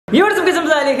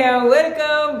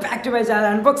welcome back to my channel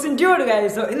Unboxing Dude guys.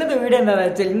 So ഇന്നത്തെ video എന്താണെന്ന്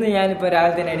വെച്ചാൽ ഇന്ന് ഞാനിപ്പോൾ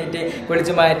രാവിലെ തന്നെ എണീറ്റ്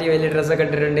കുളിച്ച് മാറ്റി വലിയ ഡ്രസ്സൊക്കെ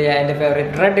ഇട്ടിട്ടുണ്ട്. എൻ്റെ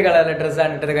ഫേവറേറ്റ് റെഡ് കളറിലെ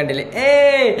ഡ്രസ്സാണ് ഇട്ടത്, കണ്ടില്ലേ?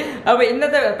 അപ്പോൾ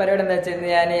ഇന്നത്തെ പരിപാടി എന്താ വെച്ചാൽ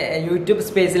ഞാൻ യൂട്യൂബ്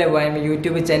സ്പേസിലേക്ക് പോകാൻ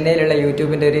യൂട്യൂബ് ചെന്നൈയിലുള്ള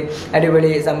യൂട്യൂബിൻ്റെ ഒരു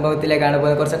അടിപൊളി സംഭവത്തിലേക്കാണ്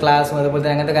പോകുന്നത്. കുറച്ച് ക്ലാസ്സും അതുപോലെ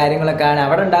തന്നെ അങ്ങനത്തെ കാര്യങ്ങളൊക്കെയാണ്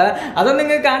അവിടെ ഉണ്ടാവുക. അതൊന്നും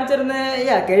നിങ്ങൾക്ക് കാണിച്ചു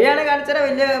തരുന്നത് കഴിയാണ് കാണിച്ചു തരാൻ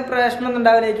വലിയ പ്രശ്നമൊന്നും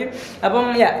ഉണ്ടാവില്ലായിരിക്കും. അപ്പം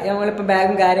നമ്മളിപ്പോൾ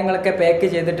ബാഗും കാര്യങ്ങളൊക്കെ പാക്ക്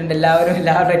ചെയ്തിട്ടുണ്ട്.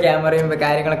 എല്ലാവരുടെ ക്യാമറയും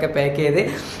കാര്യങ്ങളൊക്കെ പാക്ക് ചെയ്ത്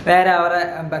വേറെ അവരുടെ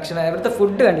ഭക്ഷണം ഇവിടുത്തെ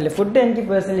ഫുഡ് കണ്ടില്ലേ? ഫുഡ് എനിക്ക്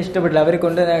പേഴ്സണലി ഇഷ്ടപ്പെട്ടില്ല. അവർ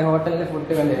കൊണ്ടുവന്ന ഹോട്ടലിലെ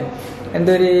ഫുഡ് കണ്ടില്ലേ?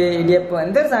 എന്തൊരു ഇടിയപ്പം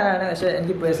എന്തൊരു സാധനമാണ്, പക്ഷേ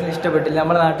എനിക്ക് പേഴ്സണലി ഇഷ്ടപ്പെട്ടില്ല.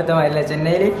 നമ്മുടെ നാട്ടിലത്തെ മാതിരില്ല.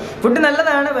 ചെന്നൈയിൽ ഫുഡ്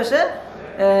നല്ലതാണ്, പക്ഷേ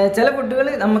ചില ഫുഡുകൾ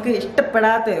നമുക്ക്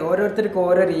ഇഷ്ടപ്പെടാത്ത ഓരോരുത്തർക്കും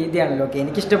ഓരോ രീതിയാണല്ലോ. ഓക്കെ,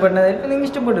 എനിക്ക് ഇഷ്ടപ്പെടുന്നത് ഇപ്പം നിങ്ങൾക്ക്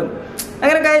ഇഷ്ടപ്പെടും,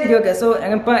 അങ്ങനെയൊക്കെ ആയിരിക്കും. ഓക്കെ, സോ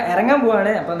ഞങ്ങളിപ്പോൾ ഇറങ്ങാൻ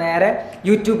പോവാണ്. അപ്പോൾ നേരെ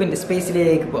യൂട്യൂബിൻ്റെ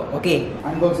സ്പേസിലേക്ക് പോവാം. ഓക്കെ,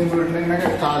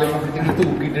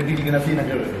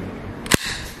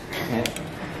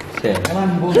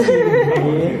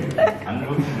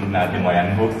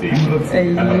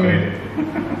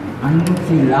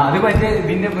 അത് മറ്റേ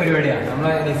ഇതിന്റെ പരിപാടിയാണ്,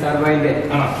 നമ്മളെ നിസാർ ഭായിന്റെ.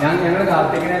 ഞങ്ങൾ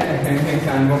കാർത്തികിനെ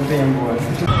അൺബോക്സ് ചെയ്യാൻ പോവാണ്.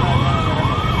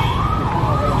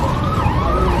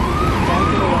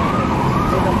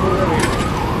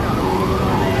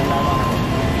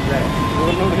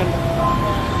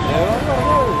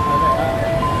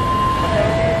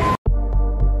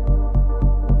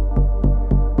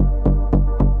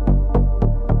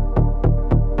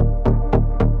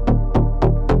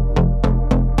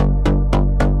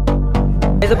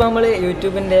 ഇപ്പോൾ നമ്മൾ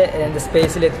യൂട്യൂബിൻ്റെ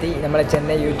സ്പേസിലെത്തി. നമ്മളെ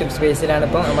ചെന്നൈ യൂട്യൂബ് സ്പേസിലാണ്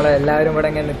ഇപ്പോൾ നമ്മളെല്ലാവരും ഇവിടെ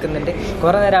ഇങ്ങനെ നിൽക്കുന്നുണ്ട്.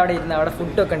 കുറേ നേരം അവിടെ ഇരുന്ന് അവിടെ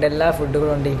ഫുഡൊക്കെ ഉണ്ട്, എല്ലാ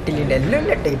ഫുഡുകളും ഉണ്ട്. ഇഡ്ഡലി ഉണ്ട്, എല്ലാം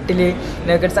ഉണ്ട്. ഇഡ്ഡലി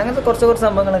നഗറ്റ്സ് അങ്ങനത്തെ കുറച്ച്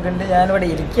സംഭവങ്ങളൊക്കെ ഉണ്ട്. ഞാനിവിടെ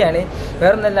ഇരിക്കുകയാണ്.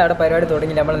 വേറെ ഒന്നല്ല, അവിടെ പരിപാടി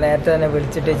തുടങ്ങി. നമ്മൾ നേരത്തെ തന്നെ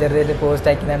വിളിച്ചിട്ട് ചെറിയൊരു പോസ്റ്റ്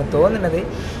ആക്കിയെന്നാണ് തോന്നുന്നത്.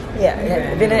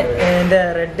 പിന്നെ എൻ്റെ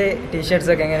റെഡ്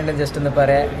ടീഷർട്ട്സൊക്കെ എങ്ങനെയുണ്ടെന്ന് ജസ്റ്റ് ഒന്ന്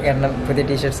പറയാം. കാരണം പുതിയ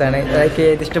ടീഷർട്ട്സാണ്. ലൈക്ക്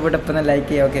ചെയ്ത് ഇഷ്ടപ്പെട്ടപ്പോൾ തന്നെ ലൈക്ക്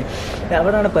ചെയ്യുക. ഓക്കെ,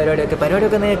 അവിടെയാണ് പരിപാടിയൊക്കെ.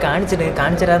 പരിപാടിയൊക്കെ നിങ്ങൾ കാണിച്ചു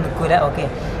തരാൻ നിൽക്കില്ല. ഓക്കെ,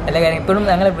 എല്ലാ കാര്യം ഇപ്പോഴും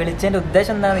ഞങ്ങളെ വിളിച്ചതിൻ്റെ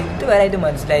ഉദ്ദേശം എന്താണെന്ന് ഇതുവരെയായിട്ട്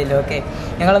മനസ്സിലായില്ല. ഓക്കെ,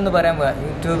 ഞങ്ങളൊന്ന് പറയാൻ പോവാം.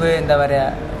 യൂട്യൂബ് എന്താ പറയുക,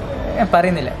 ഞാൻ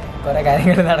പറയുന്നില്ല, കുറേ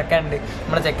കാര്യങ്ങൾ നടക്കാനുണ്ട്.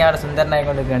 നമ്മുടെ ചെക്കനവിടെ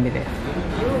സുന്ദരനായിക്കൊണ്ട് കണ്ടില്ലേ?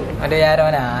 മറ്റേ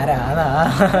ആരോന ആരാ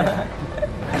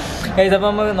അപ്പോൾ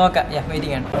നമുക്ക് നോക്കാം.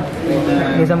 വെയിറ്റിംഗ് ആണ്.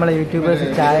 നമ്മളെ യൂട്യൂബേഴ്സ്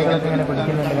ചായകളൊക്കെ ഇങ്ങനെ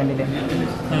കുടിക്കുന്നുണ്ട്, കണ്ടില്ലേ?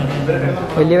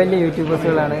 വലിയ വലിയ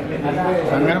യൂട്യൂബേഴ്സുകളാണ്.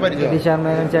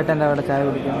 ശർമ്മേനൻ ചേട്ടൻ എന്താ അവിടെ ചായ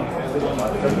കുടിക്കുന്നു,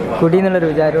 കുടി എന്നുള്ളൊരു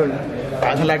വിചാരമുള്ളൂ.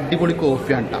 നല്ല അടിപൊളി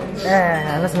കോഫിയാണ്.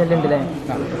 നല്ല സ്മെല്ലുണ്ടല്ലേ?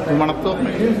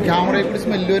 ക്യാമറയെ കൂടി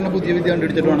സ്മെല്ല് തന്നെ പുതിയ വിദ്യ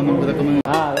കണ്ടുപിടിച്ചിട്ട് വേണം നമുക്ക് ഇതൊക്കെ.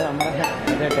 അത് നമ്മുടെ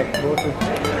ടെക്സ്റ്റ് ബോക്സ്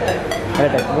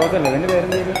അല്ലേ, ഇതിൻ്റെ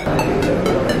പേരെന്തെങ്കിലും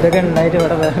ഇതൊക്കെ ഉണ്ടായിട്ട്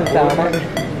ഇവിടെ കാണാൻ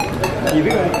ഇത്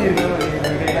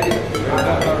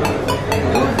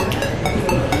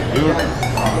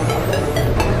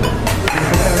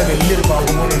വലിയൊരു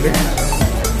പാമ്പ് പോലുണ്ട്.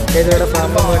 ഇതിവിടെ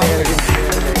പാമ്പ് പോലെ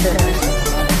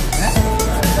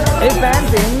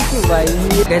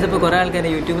ഇപ്പോൾ കുറേ ആൾക്കാർ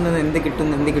യൂട്യൂബിൽ നിന്ന് എന്ത് കിട്ടും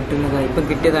ഇപ്പം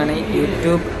കിട്ടിയതാണ്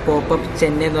യൂട്യൂബ് പോപ്പപ്പ്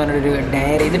ചെന്നൈ എന്ന് പറഞ്ഞൊരു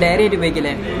ഡയറി. ഇത് ഡയറി ആയിട്ട്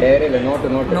ഉപയോഗിക്കില്ലേ?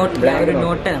 ഒരു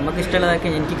നോട്ട് നമുക്ക് ഇഷ്ടമുള്ളതൊക്കെ.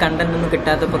 എനിക്ക് കണ്ടന്റ് ഒന്നും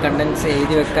കിട്ടാത്തപ്പോൾ കണ്ടന്റ്സ്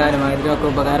എഴുതി വെക്കാനും അതിനൊക്കെ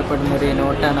ഉപകാരപ്പെടുന്ന ഒരു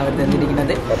നോട്ടാണ് അവർ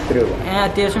തന്നിരിക്കുന്നത്.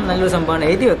 അത്യാവശ്യം നല്ലൊരു സംഭവമാണ്,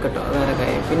 എഴുതി വെക്കട്ടോ വേറെ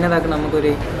കാര്യം. പിന്നെ അതൊക്കെ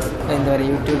നമുക്കൊരു എന്താ പറയുക,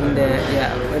 യൂട്യൂബിൻ്റെ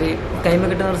ഒരു കൈമ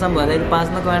കിട്ടുന്ന ഒരു സംഭവം. അതായത് പാസ്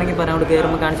എന്നൊക്കെ വേണമെങ്കിൽ പറയാം, അവിടെ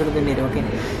കയറുമ്പോൾ കാണിച്ചു കൊടുക്കേണ്ടി വരും. ഓക്കെ,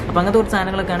 അപ്പോൾ അങ്ങനത്തെ കുറച്ച്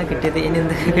സാധനങ്ങളൊക്കെയാണ് കിട്ടിയത്. ഇനി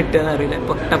എന്ത് കിട്ടുകയെന്ന് അറിയില്ല.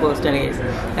 പൊട്ട പോസ്റ്റാണ് കേസ്.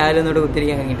 രാവിലെ ഒന്നോട്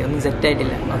കുത്തിരിക്കാൻ കഴിഞ്ഞിട്ട് ഒന്നും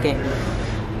സെറ്റായിട്ടില്ല. ഓക്കെ,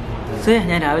 സോ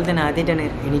ഞാൻ രാവിലെ തന്നെ ആദ്യമായിട്ടാണ്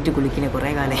എണീറ്റ് കുളിക്കുന്നത്.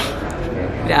 കുറേ കാലം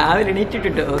രാവിലെ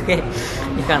എണീറ്റിട്ടോ. ഓക്കെ,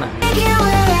 നീ കാണാം.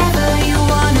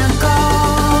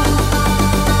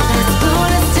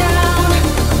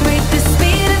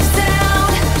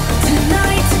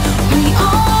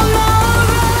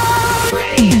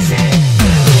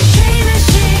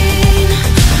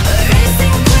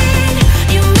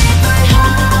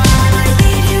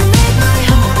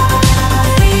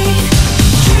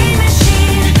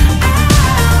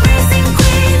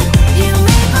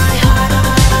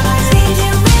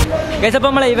 അപ്പോൾ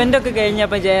നമ്മളെ ഇവൻ്റൊക്കെ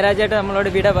കഴിഞ്ഞപ്പോൾ ജയരാജേട്ടൻ നമ്മളോട്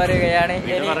വിട പറയുകയാണ്.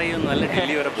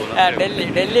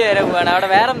 ഡൽഹി വരെ പോവാണ്. അവിടെ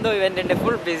വേറെ എന്തോ ഇവൻ്റ് ഉണ്ട്,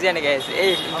 ഫുൾ ബിസിയാണ് കേസ്.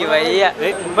 എനിക്ക് വയ്യ.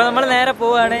 ഇപ്പോൾ നമ്മൾ നേരെ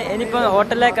പോവാണ്. ഇനിയിപ്പോൾ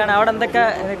ഹോട്ടലിലേക്കാണ്. അവിടെ എന്തൊക്കെ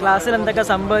ക്ലാസ്സിൽ എന്തൊക്കെ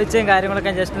സംഭവിച്ചതും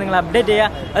കാര്യങ്ങളൊക്കെ ജസ്റ്റ് നിങ്ങൾ അപ്ഡേറ്റ്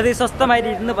ചെയ്യുക. അത് സ്വസ്ഥമായിട്ട്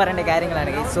ഇരുന്ന് പറയേണ്ട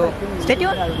കാര്യങ്ങളാണ് കേസ്. So stay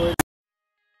tune.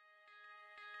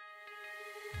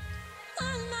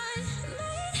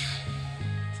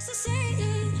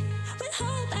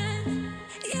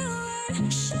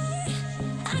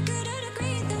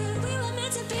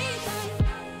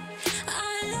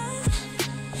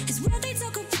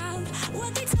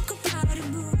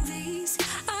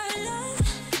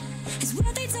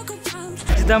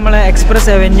 നമ്മളെ എക്സ്പ്രസ്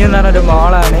അവന്യൂ എന്ന് പറഞ്ഞൊരു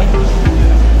മോളാണ്.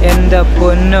 എൻ്റെ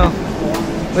പൊന്നോ,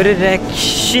 ഒരു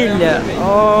രക്ഷയില്ല. ഓ,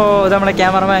 ഇത് നമ്മളെ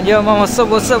ക്യാമറമാൻ. യോ,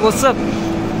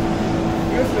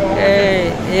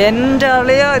 എൻ്റെ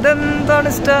അളിയ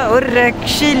ഇതെന്താണ് ഒരു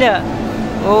രക്ഷയില്ല.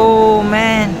 ഓ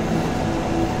മാൻ,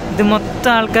 ഇത്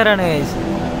മൊത്തം ആൾക്കാരാണ് ഗൈസ്.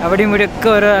 അവിടെയും ഇവിടെയൊക്കെ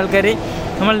ഓരോ ആൾക്കാർ.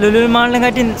 നമ്മൾ ലുലു മാളിനെ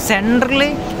കാട്ടി സെൻറ്ററിൽ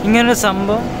ഇങ്ങനൊരു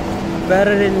സംഭവം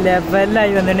വേറൊരു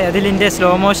ലെവലായി വന്നിട്ടുണ്ട്. അതിലിൻ്റെ സ്ലോ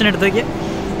മോഷൻ എടുത്ത് നോക്കിയാൽ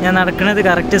ഞാൻ നടക്കുന്നത്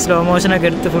കറക്റ്റ് സ്ലോ മോഷനൊക്കെ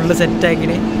എടുത്ത് ഫുള്ള്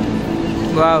സെറ്റാക്കിന്.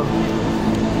 വാവ്,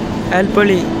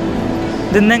 അൽപ്പൊളി.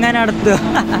 ഇതെന്നെങ്ങനെ നടത്തുക?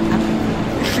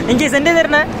 എനിക്ക് സെൻഡ്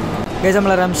തരണേ ഗൈസ്.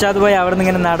 നമ്മളെ റംഷാദ് പോയി അവിടെ നിന്ന്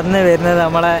ഇങ്ങനെ നടന്ന് വരുന്നത്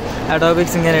നമ്മളെ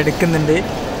അഡോബിക്സ് ഇങ്ങനെ എടുക്കുന്നുണ്ട്.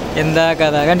 എന്താ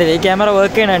കഥ കണ്ടില്ലേ? ഈ ക്യാമറ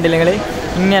വർക്ക് ചെയ്യണ കണ്ടില്ല നിങ്ങൾ?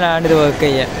 ഇങ്ങനെയാണ് ഇത് വർക്ക്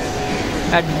ചെയ്യുക.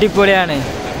 അടിപൊളിയാണ്.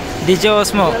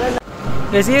 ഡിജോസ്മോ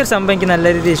ഗൈസ്. ഈ ഒരു സംഭവം എനിക്ക് നല്ല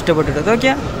രീതിയിൽ ഇഷ്ടപ്പെട്ടിട്ട്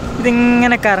നോക്കിയാൽ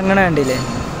ഇതിങ്ങനെ കറങ്ങണ കണ്ടില്ലേ?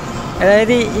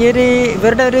 അതായത് ഈ ഒരു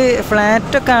ഇവരുടെ ഒരു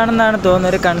ഫ്ലാറ്റൊക്കെ ആണെന്നാണ്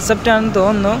തോന്നുന്നത്, ഒരു കൺസെപ്റ്റ് ആണെന്ന്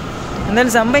തോന്നുന്നു.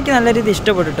 എന്തായാലും സംഭവം എനിക്ക് നല്ല രീതിയിൽ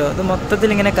ഇഷ്ടപ്പെട്ടിട്ടോ. അത് മൊത്തത്തിൽ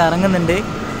ഇങ്ങനെ കറങ്ങുന്നുണ്ട്,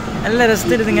 നല്ല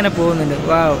രസത്തിൽ ഇതിങ്ങനെ പോകുന്നുണ്ട്.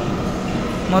 വാവ്,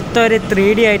 മൊത്തം ഒരു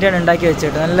 3D ആയിട്ടാണ് ഉണ്ടാക്കി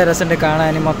വെച്ചിട്ട് നല്ല രസമുണ്ട്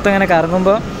കാണാൻ. മൊത്തം ഇങ്ങനെ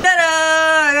കറങ്ങുമ്പോൾ.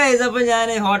 അപ്പോൾ ഞാൻ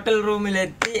ഹോട്ടൽ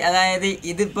റൂമിലെത്തി. അതായത്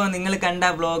ഇതിപ്പോൾ നിങ്ങൾ കണ്ട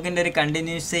വ്ളോഗിൻ്റെ ഒരു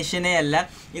കണ്ടിന്യൂസേഷനേ അല്ല,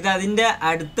 ഇത് അതിൻ്റെ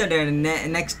അടുത്ത ഡേ ആണ്,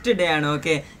 നെക്സ്റ്റ് ഡേ ആണ്.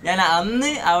 ഓക്കെ, ഞാൻ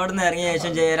അന്ന് അവിടെ നിന്ന് ഇറങ്ങിയ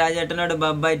ശേഷം ജയരാജേട്ടനോട്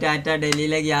ബൈ ടാറ്റ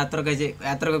ഡൽഹിയിലേക്ക്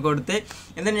യാത്രയൊക്കെ കൊടുത്ത്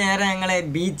എന്നിട്ട് നേരെ ഞങ്ങൾ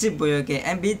ബീച്ചിൽ പോയി. ഓക്കെ,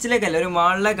 ബീച്ചിലേക്കല്ല, ഒരു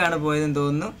മാളിലേക്കാണ് പോയതെന്ന്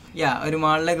തോന്നുന്നു. ഒരു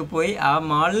മാളിലേക്ക് പോയി. ആ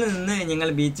മാളിൽ നിന്ന്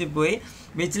ഞങ്ങൾ ബീച്ചിൽ പോയി.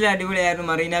 ബീച്ചിൽ അടിപൊളിയായിരുന്നു.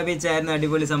 മറീന ബീച്ചായിരുന്നു,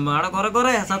 അടിപൊളി സംഭവം. അവിടെ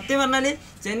കുറേ സത്യം പറഞ്ഞാൽ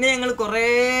ചെന്നൈ ഞങ്ങൾ കുറേ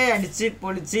അടിച്ച്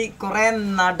പൊളിച്ച് കുറേ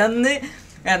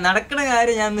നടക്കുന്ന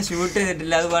കാര്യം ഞാനൊന്ന് ഷൂട്ട്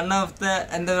ചെയ്തിട്ടില്ല. അത് വൺ ഓഫ് ദ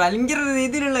എന്താ ഭയങ്കര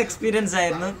രീതിയിലുള്ള എക്സ്പീരിയൻസ്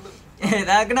ആയിരുന്നു.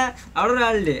 ഇതാക്കണ അവിടെ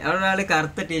ഒരാൾ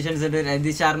കറുത്ത ടീഷർട്ട്സ് ഇട്ട്,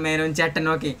 രതി ശർമ്മേനും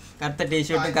ചേട്ടനും ഒക്കെ കറുത്ത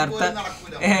ടീഷർട്ടും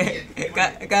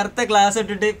കറുത്ത ഗ്ലാസ്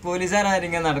ഇട്ടിട്ട്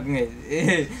പോലീസുകാരിങ്ങനെ നടക്കും.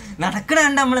 നടക്കണ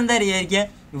കണ്ട് നമ്മളെന്താ വിചാരിക്കുക,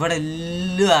 ഇവിടെ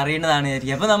എല്ലാം അറിയണതാണ്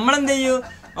വിചാരിക്കുക. അപ്പോൾ നമ്മളെന്ത് ചെയ്യൂ?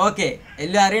 ഓക്കെ,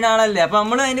 എല്ലാം അറിയണ ആളല്ലേ, അപ്പോൾ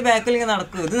നമ്മൾ അതിൻ്റെ ബാക്കിൽ ഇങ്ങനെ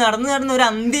നടക്കും. ഇത് നടന്ന് ഒരു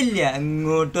അന്തില്ല,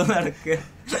 എങ്ങോട്ടോ നടക്കുക.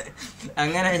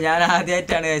 അങ്ങനെ ഞാൻ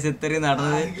ആദ്യമായിട്ടാണ് ഇത്രയും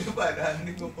നടന്നത്.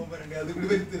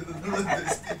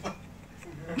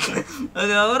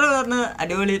 അത് ഓവർ പറഞ്ഞ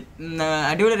അടിപൊളി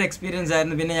ഒരു എക്സ്പീരിയൻസ്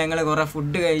ആയിരുന്നു. പിന്നെ ഞങ്ങൾ കുറേ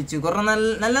ഫുഡ് കഴിച്ചു, കുറേ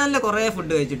നല്ല കുറേ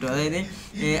ഫുഡ് കഴിച്ചിട്ടു. അതായത്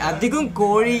അധികം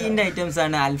കോഴീൻ്റെ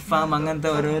ഐറ്റംസാണ്, അൽഫാം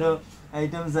അങ്ങനത്തെ ഓരോരോ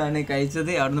ഐറ്റംസാണ്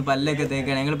കഴിച്ചത്. അവിടുന്ന് പല്ലൊക്കെ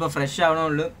തേക്കാണ്. ഞങ്ങളിപ്പോൾ ഫ്രഷ്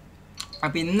ആവണുള്ളൂ.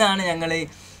 അപ്പോൾ ഇന്നാണ് ഞങ്ങൾ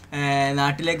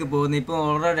നാട്ടിലേക്ക് പോകുന്നത്. ഇപ്പോൾ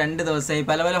ഓരോ 2 ദിവസമായി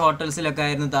പല ഹോട്ടൽസിലൊക്കെ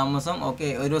ആയിരുന്നു താമസം. ഓക്കെ,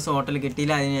 ഒരു ദിവസം ഹോട്ടൽ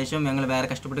കിട്ടിയില്ല. അതിനുശേഷം ഞങ്ങൾ വേറെ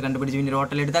കഷ്ടപ്പെട്ട് കണ്ടുപിടിച്ച് പിന്നെ ഒരു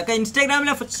ഹോട്ടൽ എടുത്ത്. ഒക്കെ ഇൻസ്റ്റാഗ്രാമിൽ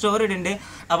സ്റ്റോറി ഇടുന്നുണ്ട്.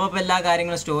 അപ്പോൾ എല്ലാ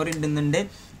കാര്യങ്ങളും സ്റ്റോറി ഇടുന്നുണ്ട്.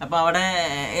 അപ്പോൾ അവിടെ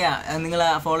നിങ്ങൾ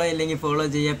ഫോളോ ചെയ്യില്ലെങ്കിൽ ഫോളോ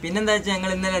ചെയ്യുക. പിന്നെന്താ വെച്ചാൽ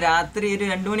ഞങ്ങൾ ഇന്നലെ രാത്രി ഒരു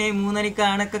 2 മണി 3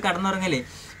 മണിക്കാണൊക്കെ കടന്നുറങ്ങല്.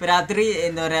 ഇപ്പോൾ രാത്രി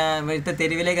എന്താ പറയുക, ഇവിടുത്തെ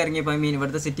തെരുവിലേക്ക് ഇറങ്ങിയപ്പോൾ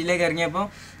ഇവിടുത്തെ സിറ്റിയിലേക്ക് ഇറങ്ങിയപ്പോൾ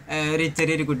ഒരു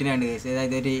ചെറിയൊരു കുട്ടീനാണ് കേസ്.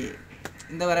 അതായത് ഒരു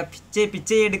എന്താ പറയുക, പിച്ച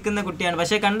എടുക്കുന്ന കുട്ടിയാണ്.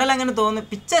 പക്ഷേ കണ്ടാൽ അങ്ങനെ തോന്നുന്നു,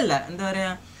 പിച്ചല്ല, എന്താ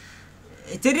പറയുക,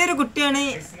 ചെറിയൊരു കുട്ടിയാണ്,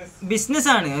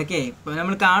 ബിസിനസ്സാണ്. ഓക്കെ, ഇപ്പോൾ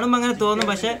നമ്മൾ കാണുമ്പോൾ അങ്ങനെ തോന്നും,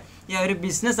 പക്ഷേ ഒരു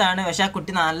ബിസിനസ്സാണ്. പക്ഷേ ആ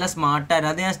കുട്ടി നല്ല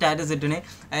സ്മാർട്ടായിരുന്നു. അത് ഞാൻ സ്റ്റാറ്റസ് ഇട്ടിന്.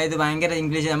 അതായത് ഭയങ്കര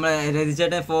ഇംഗ്ലീഷ്, നമ്മൾ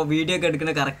രതിച്ചേട്ടൻ വീഡിയോ ഒക്കെ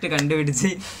എടുക്കുന്നത് കറക്റ്റ് കണ്ടുപിടിച്ച്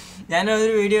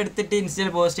ഞാനൊരു വീഡിയോ എടുത്തിട്ട് ഇൻസ്റ്റയിൽ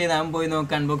പോസ്റ്റ് ചെയ്ത് ഞാൻ പോയി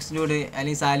നോക്കാം, അൺബോക്സിംഗ്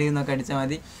അല്ലെങ്കിൽ സാലി എന്നൊക്കെ അടിച്ചാൽ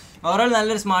മതി. ഓവറോൾ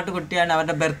നല്ലൊരു സ്മാർട്ട് കുട്ടിയാണ്.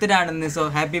 അവരുടെ ബർത്ത്ഡേ ആണെന്ന്. So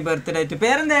happy birthday to.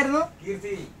 പേരെന്തായിരുന്നു?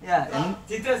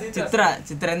 ചിത്ര.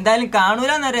 എന്തായാലും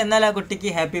കാണൂലെന്നറിയാം, എന്നാൽ ആ കുട്ടിക്ക്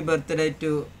happy birthday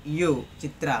to you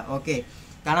Chithra. Okay,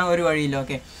 കാണാൻ ഒരു വഴിയില്ല.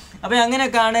 ഓക്കെ, അപ്പോൾ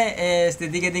അങ്ങനെയൊക്കെയാണ്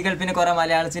സ്ഥിതിഗതികൾ. പിന്നെ കുറേ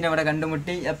മലയാളത്തിനെ അവിടെ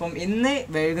കണ്ടുമുട്ടി. അപ്പം ഇന്ന്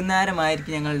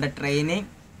വൈകുന്നേരമായിരിക്കും ഞങ്ങളുടെ ട്രെയിന്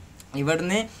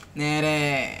ഇവിടുന്ന് നേരെ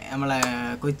നമ്മളെ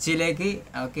കൊച്ചിയിലേക്ക്.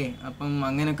 ഓക്കെ, അപ്പം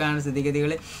അങ്ങനെയൊക്കെയാണ്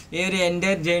സ്ഥിതിഗതികൾ. ഈ ഒരു എൻ്റെ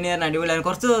ജേണി പറഞ്ഞാൽ അടിപൊളിയാണ്.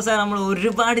 കുറച്ച് ദിവസം നമ്മൾ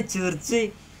ഒരുപാട് ചിരിച്ച്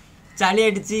ചളി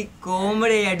അടിച്ച്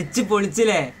കോമഡി അടിച്ച്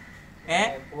പൊളിച്ചില്ലേ,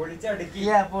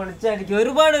 പൊളിച്ചടിക്കുക.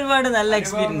 ഒരുപാട് നല്ല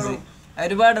എക്സ്പീരിയൻസ്,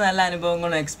 ഒരുപാട് നല്ല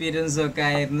അനുഭവങ്ങളും എക്സ്പീരിയൻസും ഒക്കെ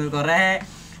ആയിരുന്നു. കുറേ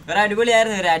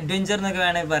അടിപൊളിയായിരുന്നു. ഒരു അഡ്വഞ്ചർ എന്നൊക്കെ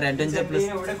വേണമെങ്കിൽ പറയാം. അഡ്വഞ്ചർ പ്ലസ്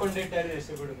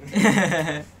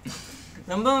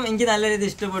സംഭവം എനിക്ക് നല്ല രീതിയിൽ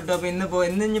ഇഷ്ടപ്പെട്ടു. അപ്പോൾ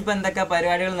ഇന്നിപ്പോൾ എന്തൊക്കെ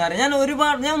പരിപാടികൾ എന്ന് പറയാം.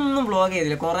 ഞാൻ ഒന്നും വ്ളോഗ്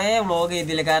ചെയ്തില്ല, കുറേ വ്ളോഗ്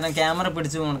ചെയ്തില്ല. കാരണം ക്യാമറ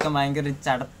പിടിച്ച് കൊടുക്കാൻ ഭയങ്കര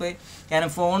ചടപ്പ്.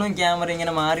 കാരണം ഫോണും ക്യാമറ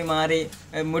ഇങ്ങനെ മാറി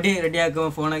മുടി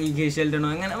റെഡിയാക്കുമ്പോൾ ഫോണാക്കി കീഴ്ചയിലിടണം,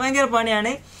 അങ്ങനെ ഭയങ്കര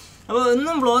പണിയാണ്. അപ്പോൾ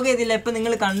ഒന്നും വ്ളോഗ് ചെയ്തില്ല. ഇപ്പം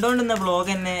നിങ്ങൾ കണ്ടുകൊണ്ടിരുന്ന വ്ളോഗ്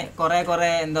തന്നെ കുറേ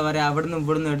എന്താ പറയുക, അവിടുന്ന്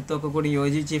ഇവിടുന്ന് എടുത്തൊക്കെ കൂടി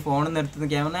യോജിച്ച് ഫോണിൽ നിന്ന് എടുത്തുന്ന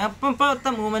ക്യാമറ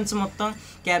ഇപ്പോഴത്തെ മൂവ്മെൻറ്റ്സ് മൊത്തം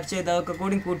ക്യാപ്ചർ ചെയ്തതൊക്കെ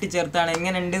കൂടി കൂട്ടിച്ചേർത്താണ്.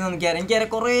 എങ്ങനെ ഉണ്ടെന്ന് എനിക്കറിയാം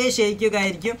കുറേ ഷെയ്ക്കൊക്കെ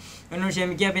ആയിരിക്കും, എന്നോട്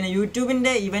ക്ഷമിക്കുക. പിന്നെ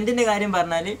യൂട്യൂബിൻ്റെ ഇവൻറ്റിൻ്റെ കാര്യം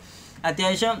പറഞ്ഞാൽ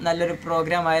അത്യാവശ്യം നല്ലൊരു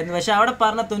പ്രോഗ്രാം ആയിരുന്നു. പക്ഷേ അവിടെ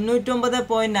പറഞ്ഞ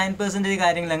 99.9%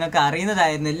 കാര്യങ്ങൾ ഞങ്ങൾക്ക്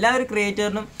അറിയുന്നതായിരുന്നു. എല്ലാവരും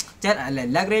ക്രിയേറ്ററിനും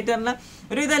എല്ലാ ക്രിയേറ്ററിനും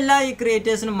ഇതെല്ലാം ഈ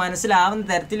ക്രിയേറ്റേഴ്സിനും മനസ്സിലാവുന്ന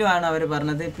തരത്തിലുമാണ് അവർ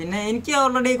പറഞ്ഞത്. പിന്നെ എനിക്ക്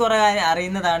ഓൾറെഡി കുറേ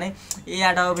അറിയുന്നതാണ് ഈ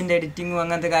അഡോബിൻ്റെ എഡിറ്റിങ്ങും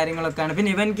അങ്ങനത്തെ കാര്യങ്ങളൊക്കെയാണ്.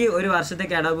 പിന്നെ ഇവനിക്ക് ഒരു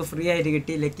വർഷത്തേക്ക് അഡോബ് ഫ്രീ ആയിട്ട്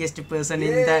കിട്ടി, luckiest person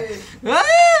in the.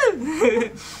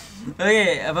 Okay,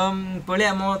 അപ്പം പൊളി.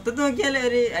 മൊത്തത്തിൽ നോക്കിയാൽ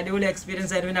ഒരു അടിപൊളി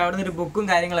എക്സ്പീരിയൻസ് ആയിരുന്നു. പിന്നെ അവിടെ നിന്ന് ഒരു ബുക്കും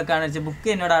കാര്യങ്ങളൊക്കെയാണ് വെച്ചാൽ ബുക്ക്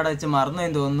എന്നോട് അവിടെ വെച്ച് മറന്നു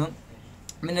എന്ന് തോന്നുന്നു.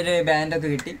 പിന്നെ ഒരു ബാൻഡൊക്കെ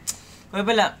കിട്ടി,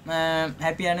 കുഴപ്പമില്ല,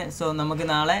 ഹാപ്പിയാണ്. സോ നമുക്ക്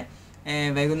നാളെ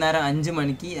വൈകുന്നേരം 5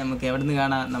 മണിക്ക് നമുക്ക് എവിടെ നിന്ന്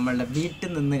കാണാം, നമ്മളുടെ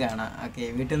വീട്ടിൽ നിന്ന് കാണാം. ഓക്കെ,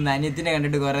 വീട്ടിൽ നിന്ന് അനിയത്തിനെ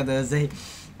കണ്ടിട്ട് കുറേ ദിവസമായി.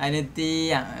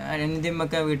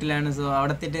 അനിയത്തിയൊക്കെ വീട്ടിലാണ്. സോ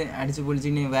അവിടെ എത്തിയിട്ട് അടിച്ച്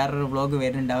പൊളിച്ചിട്ട് വേറൊരു വ്ളോഗ്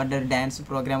വരുന്നുണ്ട്. അവരുടെ ഒരു ഡാൻസ്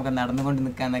പ്രോഗ്രാമൊക്കെ നടന്നുകൊണ്ട്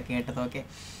നിൽക്കാമെന്നൊക്കെ കേട്ടത്. ഓക്കെ,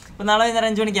 അപ്പോൾ നാളെ വൈകുന്നേരം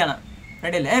 5 മണിക്കാണ്.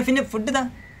 റെഡി അല്ലേ? പിന്നെ ഫുഡ് ഇതാ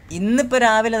ഇന്നിപ്പോൾ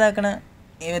രാവിലെ ഇതാക്കണ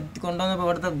കൊണ്ടുവന്നപ്പോൾ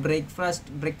ഇവിടുത്തെ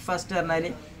ബ്രേക്ക്ഫാസ്റ്റ് പറഞ്ഞാൽ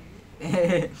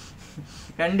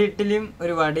 2 ഇഡ്ഡലിയും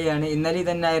ഒരു വടയാണ്. ഇന്നലെ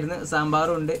തന്നെ ആയിരുന്നു,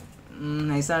 സാമ്പാറും ഉണ്ട്,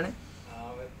 നൈസാണ്.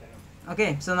 ഓക്കെ,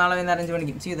 സോ നാളെ വൈകുന്നേരം 5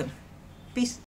 മണിക്ക് ചെയ്തു. പീസ്.